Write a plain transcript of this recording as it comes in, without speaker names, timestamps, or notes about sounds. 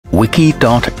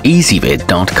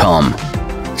wiki.ezvid.com.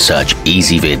 Search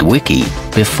Ezvid Wiki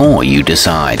before you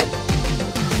decide.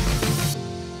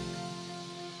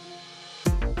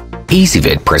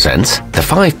 Ezvid presents the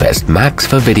 5 best Macs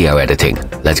for video editing.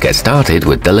 Let's get started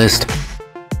with the list.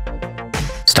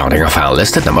 Starting off our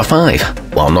list at number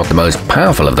 5. While not the most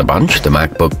powerful of the bunch, the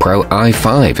MacBook Pro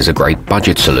i5 is a great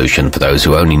budget solution for those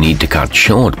who only need to cut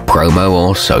short promo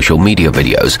or social media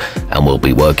videos and will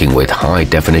be working with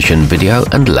high-definition video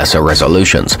and lesser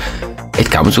resolutions.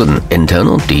 It comes with an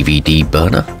internal DVD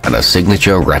burner and a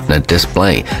signature Retina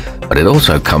display, but it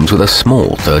also comes with a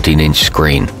small 13-inch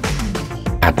screen.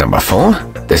 At number 4,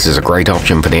 this is a great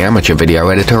option for the amateur video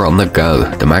editor on the go.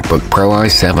 The MacBook Pro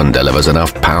i7 delivers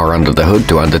enough power under the hood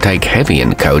to undertake heavy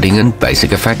encoding and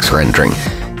basic effects rendering.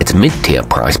 Its mid-tier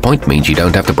price point means you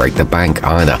don't have to break the bank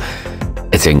either.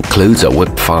 It includes a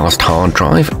whip-fast hard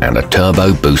drive and a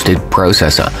turbo-boosted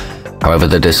processor. However,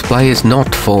 the display is not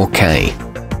 4K.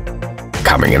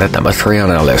 Coming in at number 3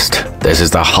 on our list, this is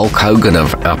the Hulk Hogan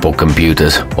of Apple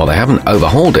computers. While they haven't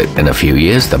overhauled it in a few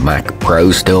years, the Mac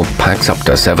Pro still packs up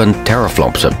to 7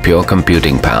 teraflops of pure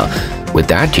computing power. With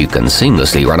that, you can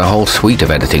seamlessly run a whole suite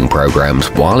of editing programs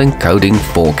while encoding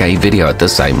 4K video at the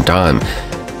same time.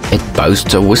 It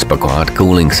boasts a whisper-quiet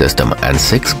cooling system and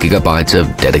 6 GB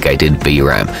of dedicated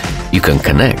VRAM. You can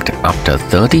connect up to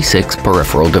 36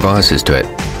 peripheral devices to it.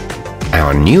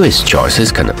 Our newest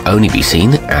choices can only be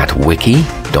seen at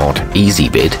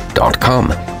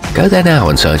wiki.ezvid.com. Go there now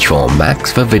and search for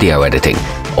Macs for video editing,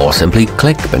 or simply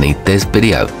click beneath this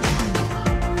video.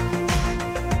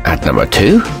 At number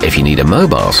 2, if you need a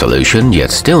mobile solution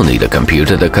yet still need a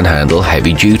computer that can handle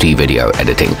heavy-duty video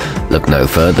editing, look no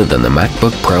further than the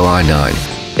MacBook Pro i9.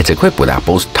 It's equipped with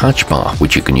Apple's Touch Bar,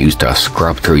 which you can use to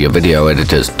scrub through your video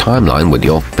editor's timeline with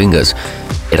your fingers.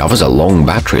 It offers a long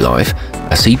battery life,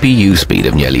 a CPU speed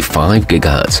of nearly 5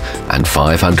 GHz, and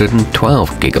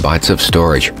 512 GB of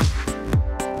storage.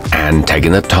 And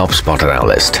taking the top spot on our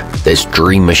list, this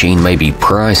dream machine may be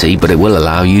pricey, but it will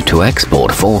allow you to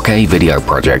export 4K video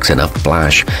projects in a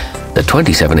flash. The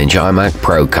 27-inch iMac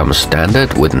Pro comes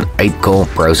standard with an 8-core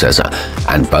processor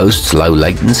and boasts low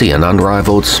latency and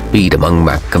unrivaled speed among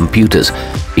Mac computers.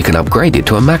 You can upgrade it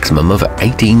to a maximum of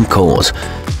 18 cores.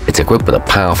 It's equipped with a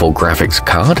powerful graphics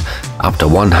card, up to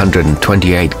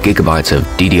 128 GB of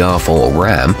DDR4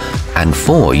 RAM, and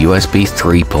 4 USB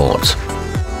 3 ports.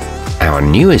 Our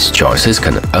newest choices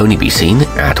can only be seen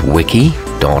at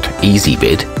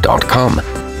wiki.ezvid.com.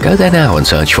 Go there now and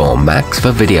search for Macs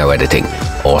for video editing,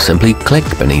 or simply click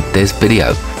beneath this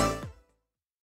video.